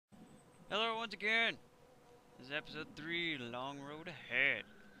Hello once again. This is episode 3, Long Road Ahead.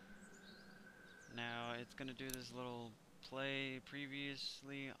 Now, it's gonna do this little play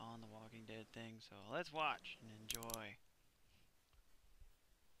previously on the Walking Dead thing, so let's watch and enjoy.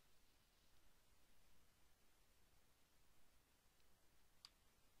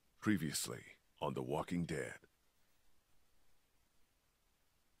 Previously on The Walking Dead.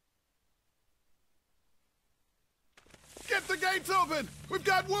 Get the gates open! We've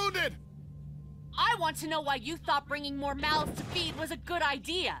got wounded! I want to know why you thought bringing more mouths to feed was a good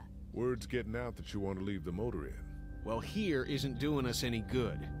idea. Word's getting out that you want to leave the motor in. Well, here isn't doing us any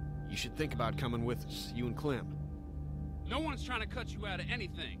good. You should think about coming with us, you and Clem. No one's trying to cut you out of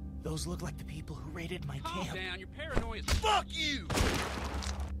anything. Those look like the people who raided my Calm camp. down, your paranoia is— Fuck you!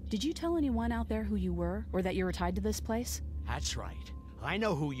 Did you tell anyone out there who you were, or that you were tied to this place? That's right. I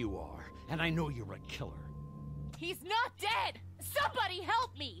know who you are, and I know you're a killer. He's not dead! Somebody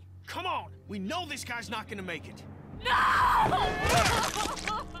help me! Come on! We know this guy's not gonna make it! No!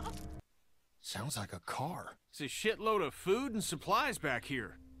 Sounds like a car. It's a shitload of food and supplies back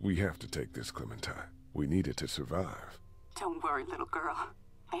here. We have to take this, Clementine. We need it to survive. Don't worry, little girl.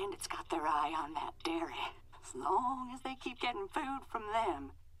 Bandits got their eye on that dairy. As long as they keep getting food from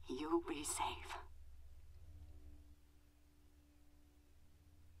them, you'll be safe.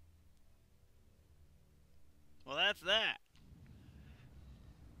 Well, that's that.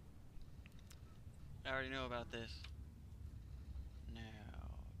 I already know about this. Now,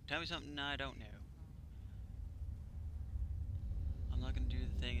 tell me something I don't know. I'm not gonna do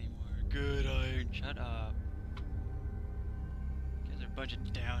the thing anymore. Good iron, shut up. You guys are a bunch of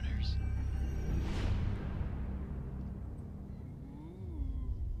downers.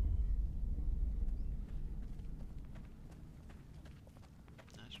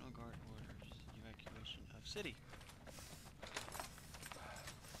 National Guard orders evacuation of city.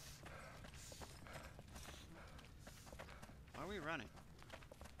 Why are we running?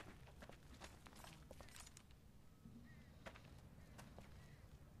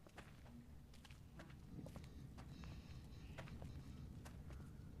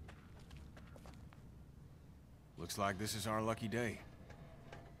 Looks like this is our lucky day.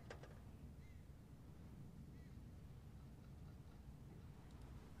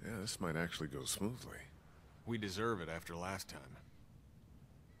 Yeah, this might actually go smoothly. We deserve it after last time.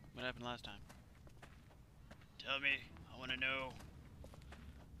 What happened last time? Tell me, I want to know.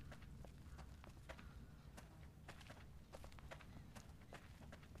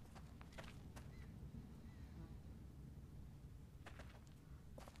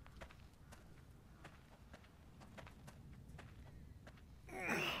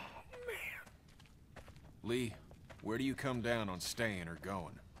 Lee, where do you come down on staying or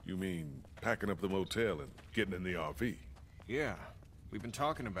going? You mean packing up the motel and getting in the RV? Yeah, we've been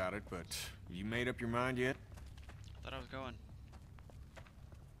talking about it, but you made up your mind yet? Thought I was going.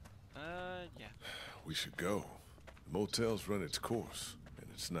 Yeah. We should go. The motel's run its course, and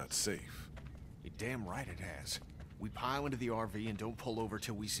it's not safe. You're damn right it has. We pile into the RV and don't pull over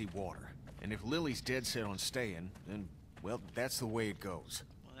till we see water. And if Lily's dead set on staying, then, well, that's the way it goes.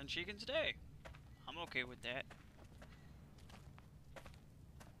 Well, then she can stay. I'm okay with that.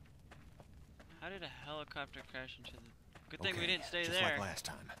 How did a helicopter crash into the... Good thing we didn't stay just there. Like last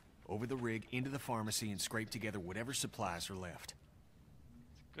time. Over the rig, into the pharmacy, and scrape together whatever supplies are left.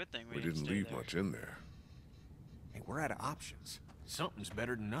 Good thing We didn't didn't stay leave there. much in there. Hey, we're out of options. Something's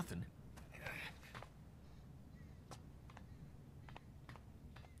better than nothing.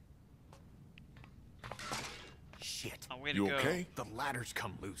 Shit. Oh, way to You go. okay? The ladder's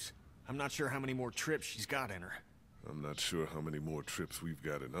come loose. I'm not sure how many more trips she's got in her. I'm not sure how many more trips we've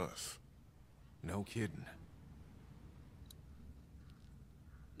got in us. No kidding.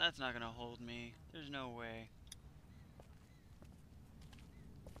 That's not gonna hold me. There's no way.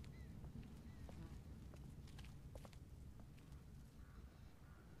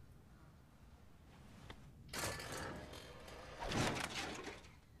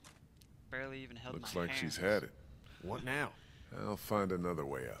 Barely even held Looks my like she's hands. had it. What now? I'll find another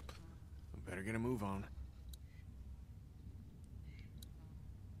way up. I better get a move on.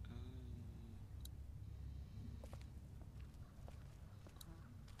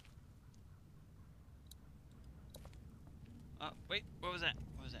 Oh, wait, what was that?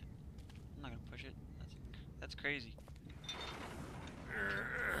 What was that? I'm not gonna push it. That's crazy.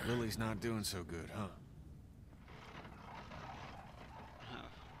 Lily's not doing so good, huh?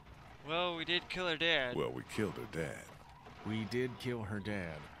 Well, we did kill her dad. Well, we killed her dad. We did kill her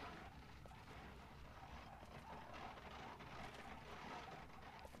dad.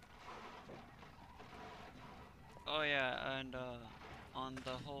 Oh yeah, and on on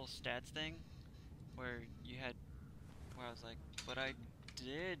the whole stats thing, where you had, where I was like, but I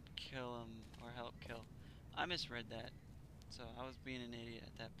did kill him or help kill. I misread that, so I was being an idiot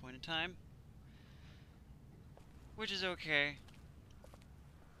at that point in time, which is okay,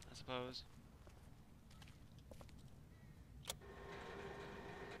 I suppose.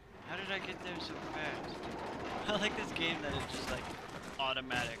 How did I get there so fast? I like this game that it's just like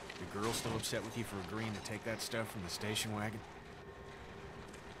automatic. The girl still upset with you for agreeing to take that stuff from the station wagon?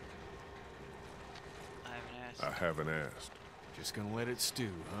 I haven't asked. I haven't asked. Just gonna let it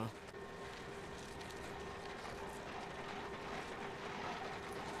stew, huh?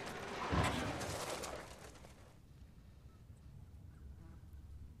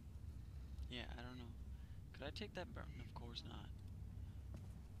 Yeah, I don't know. Could I take that burn? Of course not.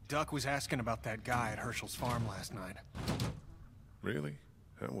 Duck was asking about that guy at Herschel's farm last night. Really?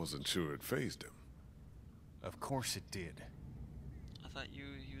 I wasn't sure it fazed him. Of course it did. I thought he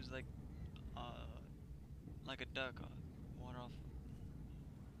was like a duck, water off.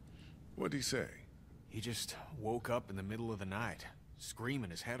 What'd he say? He just woke up in the middle of the night, screaming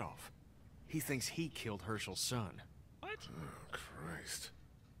his head off. He thinks he killed Herschel's son. What? Oh, Christ.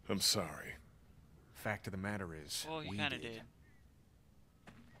 I'm sorry. Fact of the matter is, Well, he we kind of did.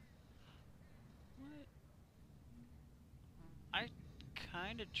 What? I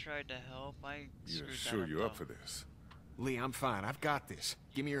kind of tried to help. I Yeah, screwed sure that up, you up though. for this. Lee, I'm fine. I've got this.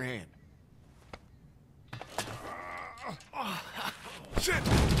 Give me your hand. Shit!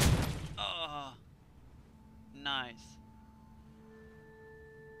 Oh, nice.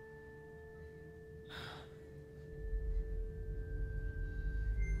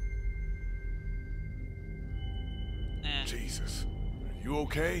 Jesus. Are you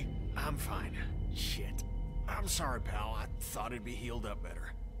okay? I'm fine. Shit. I'm sorry, pal. I thought it'd be healed up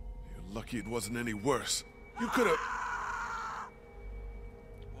better. You're lucky it wasn't any worse. You could have...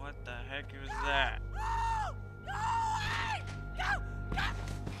 What the heck was that?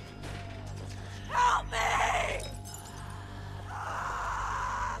 Help me!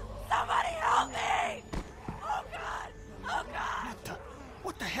 Somebody help me! Oh God! Oh God!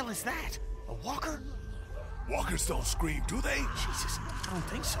 What the hell is that? A walker? Walkers don't scream, do they? Jesus, I don't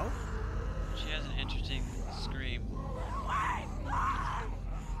think so. She has an interesting scream.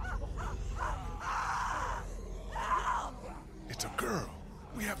 It's a girl.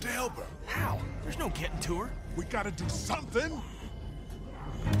 We have to help her. How? There's no getting to her. We gotta do something.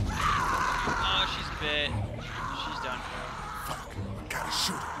 Oh, she's bit. She's done for. Fuck. We gotta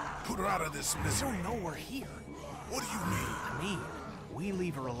shoot her. Put her out of this I misery. don't know we're here. What do you mean? I mean, we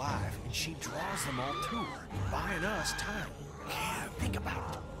leave her alive, and she draws them all to her, buying us time. Yeah, think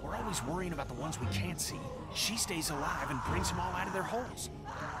about it. We're always worrying about the ones we can't see. She stays alive and brings them all out of their holes.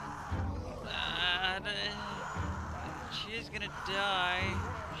 She is gonna die.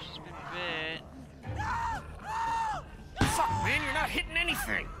 She's been bit. Fuck, man, you're not hitting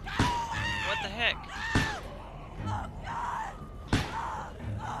anything. What the heck?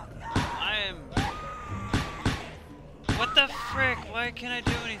 I am... What the frick? Why can't I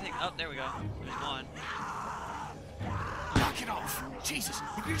do anything? Oh, there we go. There's one. Knock it off. Jesus,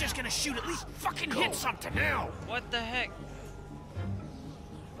 if you're just gonna shoot, at least fucking hit something now. What the heck?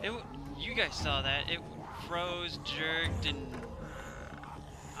 You guys saw that. It froze, jerked, and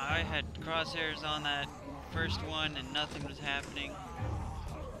I had crosshairs on that first one and nothing was happening.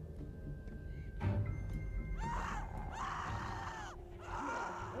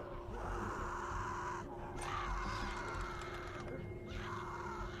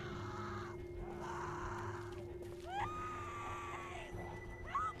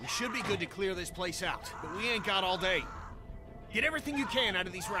 We should be good to clear this place out, but we ain't got all day. Get everything you can out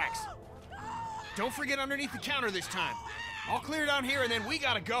of these racks. Don't forget underneath the counter this time. I'll clear down here and then we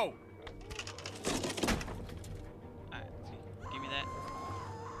gotta go. Alright, give me that.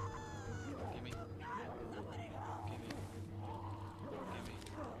 Give me. Give me.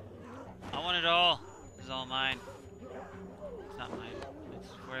 I want it all. This is all mine. It's not mine. It's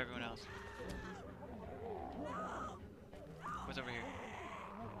for everyone else. What's over here?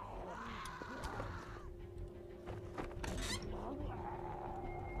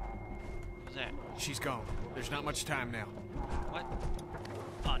 What's that? She's gone. There's not much time now. What?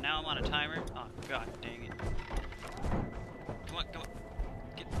 Oh, now I'm on a timer? Oh, god dang it. Come on, come on.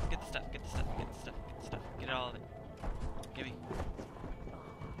 Get the stuff, get the stuff, get the stuff, get the stuff. Get all of it. Gimme.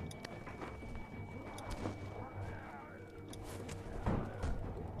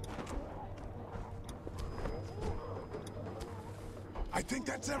 I think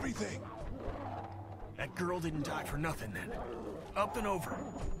that's everything. That girl didn't die for nothing then. Up and over.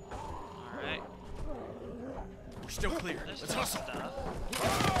 Alright. still clear. There's Let's some hustle. stuff.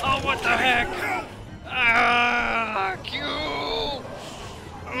 Oh, what the heck? Ah, Q! Oh,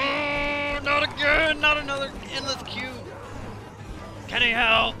 not again! Not another endless Q! Kenny,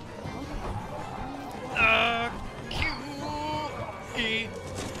 help! Q! E.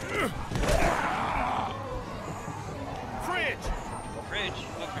 Fridge! Fridge?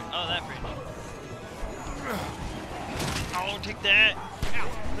 What fridge? Oh, that fridge. Oh, take that! Out!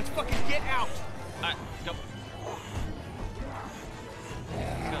 Let's fucking get out! Alright, go.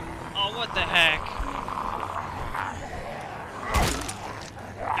 Let's go. Oh, what the heck?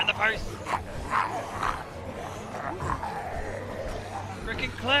 And the face!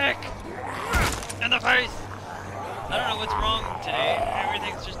 Frickin' click! And the face! I don't know what's wrong today.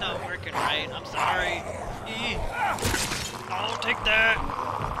 Everything's just not working right. I'm sorry. E. Oh, take that!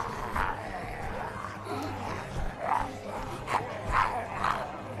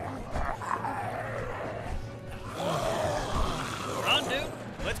 Run, dude!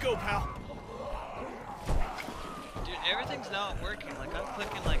 Let's go, pal. Dude, everything's not working. Like, I'm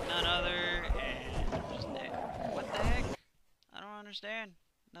clicking like none other, and just, what the heck? I don't understand.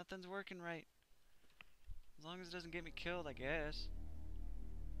 Nothing's working right. As long as it doesn't get me killed, I guess.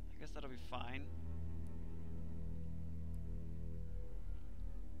 I guess that'll be fine.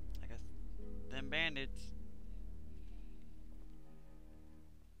 I guess them bandits.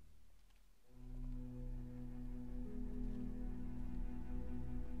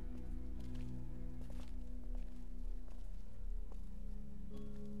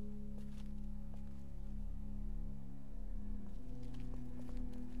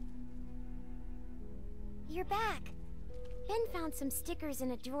 You're back. Ben found some stickers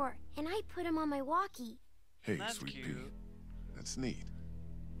in a drawer, and I put them on my walkie. Hey, That's sweet cute. pea. That's neat.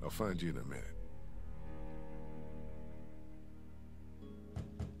 I'll find you in a minute.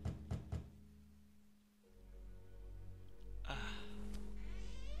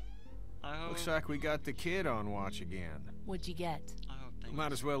 I hope. Looks like we got the kid on watch again. What'd you get? I hope We things.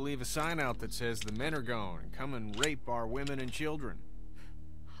 might as well leave a sign out that says the men are gone and come and rape our women and children.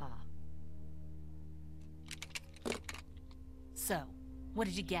 Huh. So, what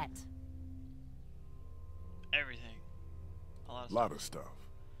did you get? Everything. A lot of Lot of stuff.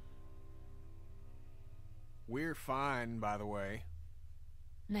 We're fine, by the way.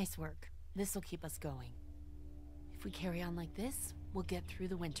 Nice work. This'll keep us going. If we carry on like this, we'll get through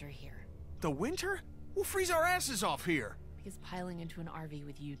the winter here. The winter? We'll freeze our asses off here. Because piling into an RV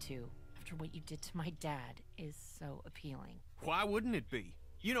with you two, after what you did to my dad, is so appealing. Why wouldn't it be?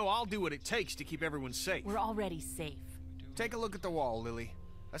 You know I'll do what it takes to keep everyone safe. We're already safe. Take a look at the wall, Lily.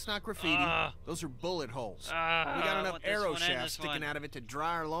 That's not graffiti. Those are bullet holes. We got I enough want this arrow one and shafts this sticking one. out of it to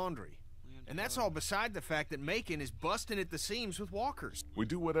dry our laundry. And that's all beside the fact that Macon is busting at the seams with walkers. We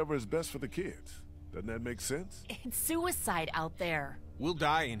do whatever is best for the kids. Doesn't that make sense? It's suicide out there. We'll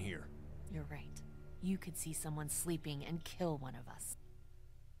die in here. You're right. You could see someone sleeping and kill one of us.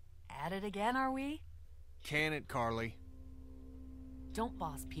 At it again, are we? Can it, Carly? Don't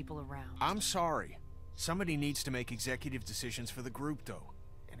boss people around. I'm sorry. Somebody needs to make executive decisions for the group, though.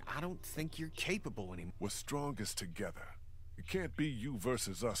 And I don't think you're capable anymore. We're strongest together. It can't be you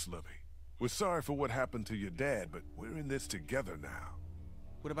versus us, Libby. We're sorry for what happened to your dad, but we're in this together now.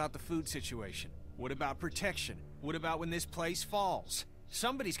 What about the food situation? What about protection? What about when this place falls?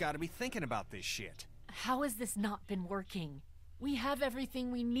 Somebody's got to be thinking about this shit. How has this not been working? We have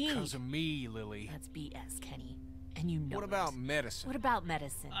everything we need. Because of me, Lily. That's BS, Kenny. And you know What about it. medicine? What about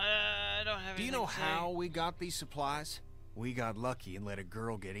medicine? I don't have Do you anything know to say. how we got these supplies? We got lucky and let a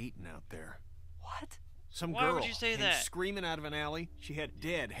girl get eaten out there. What? Some Why girl would you say came that? screaming out of an alley. She had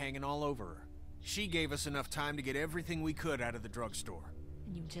dead hanging all over her. She gave us enough time to get everything we could out of the drugstore.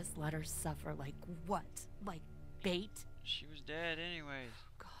 And you just let her suffer like what? Like bait? She was dead anyways.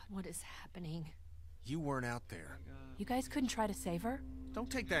 God, what is happening? You weren't out there. You guys couldn't try to save her? Don't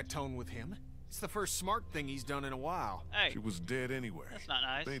take that tone with him. It's the first smart thing he's done in a while. Hey, She was dead anyway. that's not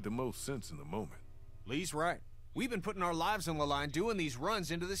nice. Made the most sense in the moment. Lee's right. We've been putting our lives on the line doing these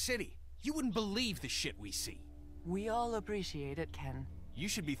runs into the city. You wouldn't believe the shit we see. We all appreciate it, Ken. You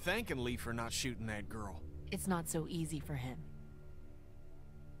should be thanking Lee for not shooting that girl. It's not so easy for him.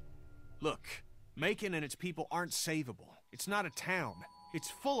 Look, Macon and its people aren't savable. It's not a town. It's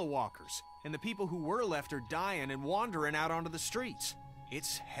full of walkers, and the people who were left are dying and wandering out onto the streets.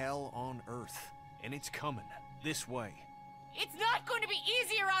 It's hell on earth, and it's coming this way. It's not going to be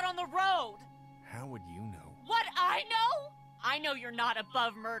easier out on the road! How would you know? What I know? I know you're not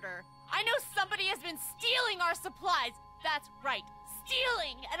above murder. I know somebody has been stealing our supplies. That's right,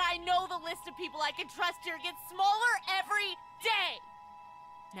 stealing! And I know the list of people I can trust here gets smaller every day.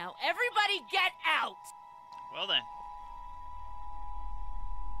 Now everybody get out! Well then.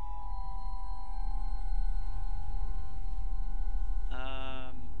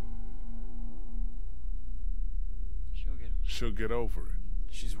 She'll get over it.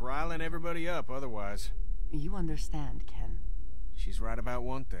 She's riling everybody up otherwise. You understand, Ken. She's right about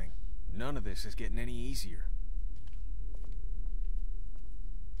one thing. None of this is getting any easier.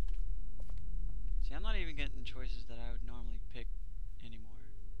 See, I'm not even getting choices that I would normally pick anymore.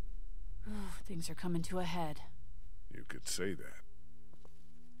 Things are coming to a head. You could say that.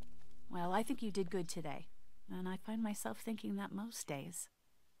 Well, I think you did good today. And I find myself thinking that most days.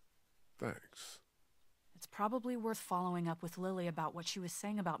 Thanks. It's probably worth following up with Lily about what she was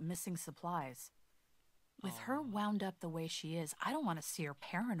saying about missing supplies. With her wound up the way she is, I don't want to see her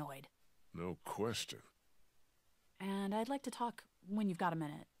paranoid. No question. And I'd like to talk when you've got a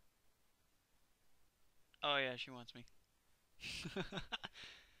minute. Oh yeah, she wants me.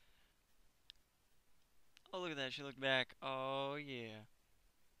 Oh, look at that. She looked back. Oh yeah.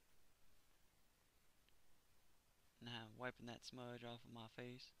 Now I'm wiping that smudge off of my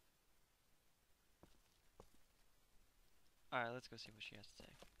face. Alright, let's go see what she has to say.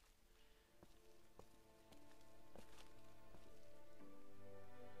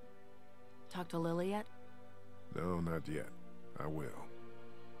 Talk to Lily yet? No, not yet. I will.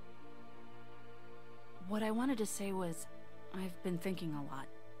 What I wanted to say was, I've been thinking a lot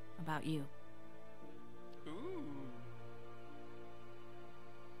about you. Ooh.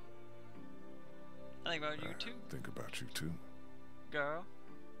 I think about you too. Think about you too. Girl.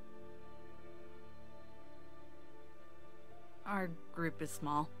 Our group is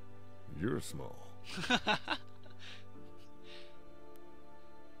small. You're small.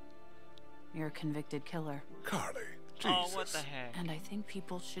 You're a convicted killer. Carly, Jesus. Oh, what the heck? And I think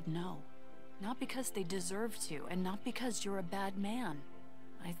people should know. Not because they deserve to, and not because you're a bad man.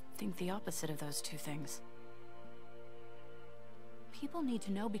 I think the opposite of those two things. People need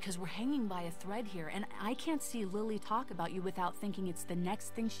to know because we're hanging by a thread here, and I can't see Lily talk about you without thinking it's the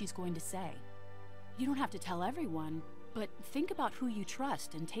next thing she's going to say. You don't have to tell everyone, but think about who you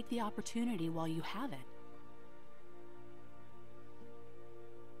trust and take the opportunity while you have it.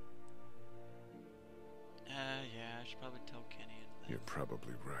 Yeah, I should probably tell Kenny. You're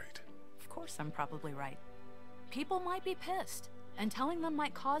probably right. Of course I'm probably right. People might be pissed, and telling them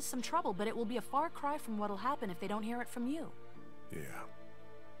might cause some trouble, but it will be a far cry from what'll happen if they don't hear it from you. Yeah.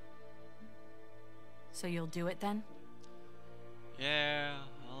 So you'll do it then? Yeah,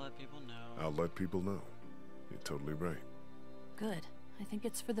 I'll let people know. I'll let people know. You're totally right. Good. I think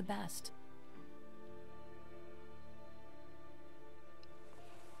it's for the best.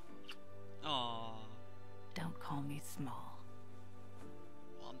 Aww. Don't call me small.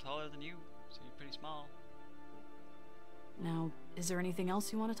 Well, I'm taller than you, so you're pretty small. Now, is there anything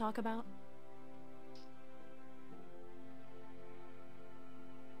else you want to talk about?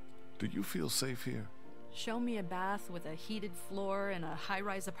 Do you feel safe here? Show me a bath with a heated floor in a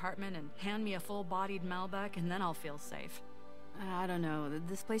high-rise apartment and hand me a full-bodied Malbec and then I'll feel safe. I don't know,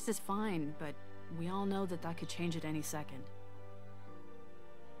 this place is fine, but we all know that that could change at any second.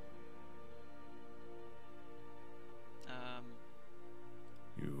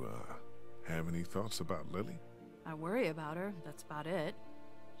 You, have any thoughts about Lily? I worry about her, that's about it.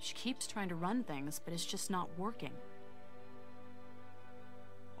 She keeps trying to run things, but it's just not working.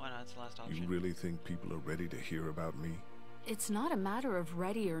 Why not? It's the last option. You really think people are ready to hear about me? It's not a matter of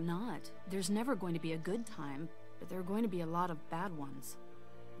ready or not. There's never going to be a good time, but there are going to be a lot of bad ones.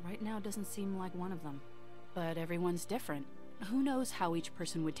 Right now doesn't seem like one of them. But everyone's different. Who knows how each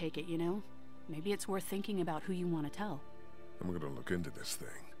person would take it, you know? Maybe it's worth thinking about who you want to tell. I'm gonna look into this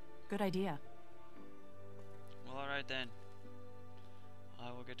thing. Good idea. Well, alright then.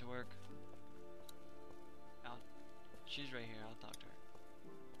 I will get to work. She's right here. I'll talk to her.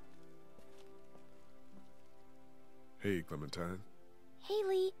 Hey, Clementine.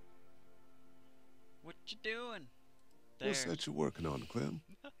 Haley. What you doing? There. What's that you're working on, Clem?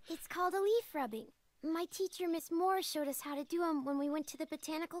 It's called a leaf rubbing. My teacher, Miss Moore, showed us how to do them when we went to the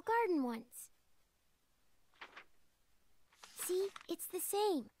botanical garden once. See, it's the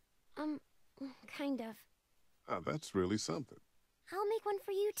same. Kind of. Oh, that's really something. I'll make one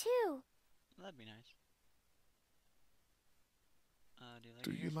for you, too. That'd be nice.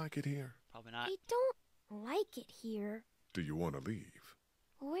 Do you like it here? Probably not. I don't like it here. Do you want to leave?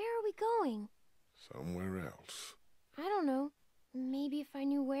 Where are we going? Somewhere else. I don't know. Maybe if I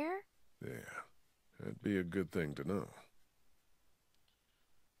knew where? Yeah, that'd be a good thing to know.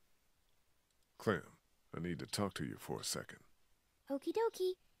 Clem, I need to talk to you for a second. Okie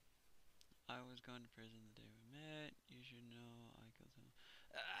dokie. I was going to prison the day we met. You should know I killed him.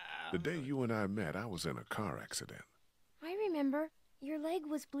 The day you and I met, I was in a car accident. I remember. Your leg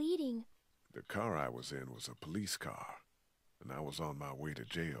was bleeding. The car I was in was a police car, and I was on my way to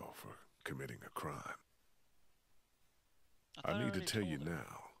jail for committing a crime. I need to tell you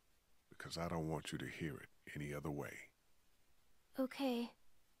now, because I don't want you to hear it any other way. Okay.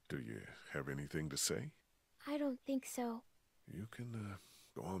 Do you have anything to say? I don't think so. You can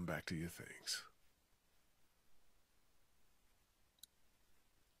go on back to your things.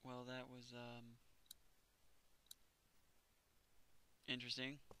 Well, that was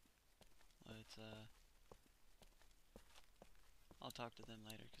interesting. Let's I'll talk to them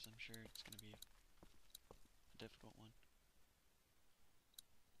later because I'm sure it's going to be a difficult one.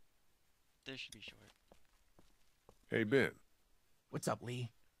 This should be short. Hey, Ben. What's up,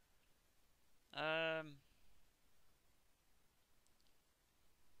 Lee? I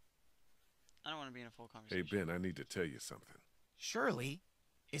don't want to be in a full conversation. Hey, Ben, I need to tell you something. Surely.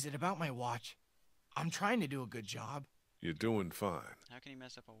 Is it about my watch? I'm trying to do a good job. You're doing fine. How can you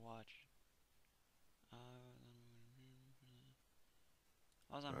mess up a watch?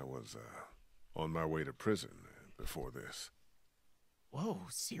 I was on my way to prison before this. Whoa,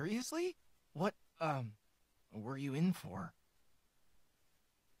 seriously? What, were you in for?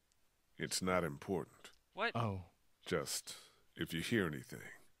 It's not important. What? Oh. Just, if you hear anything,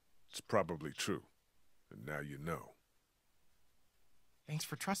 it's probably true. And now you know. Thanks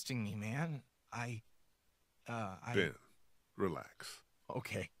for trusting me, man. Ben, relax.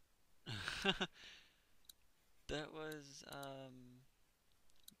 Okay. That was,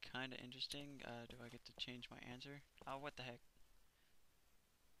 kind of interesting. Do I get to change my answer? Oh, what the heck?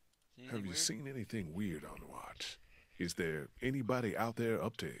 Have you seen anything weird on watch? Is there anybody out there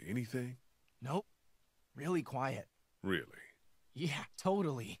up to anything? Nope. Really quiet. Really? Yeah,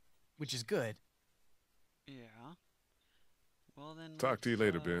 totally. Which is good. Yeah. Well then. Talk to you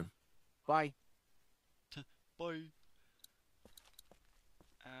later, Ben. Bye. Bye.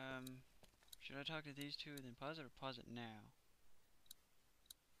 Should I talk to these two and then pause it or pause it now?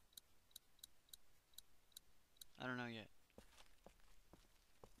 I don't know yet.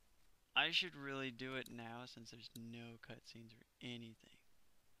 I should really do it now since there's no cutscenes or anything.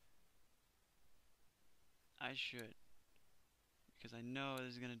 I should. Because I know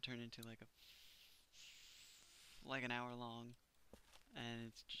this is going to turn into like an hour long. And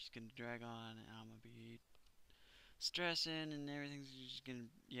it's just going to drag on and I'm going to be stressing and everything's just going to,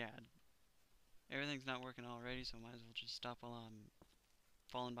 yeah. Everything's not working already, so might as well just stop while I'm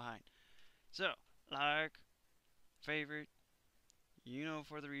falling behind. So, like, favorite, you know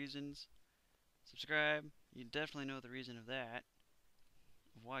for the reasons. Subscribe, you definitely know the reason of that.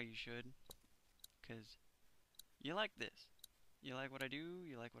 Of why you should. Because you like this. You like what I do,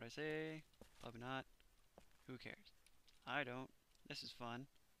 you like what I say. Probably not. Who cares? I don't. This is fun.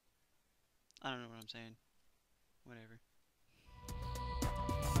 I don't know what I'm saying. Whatever.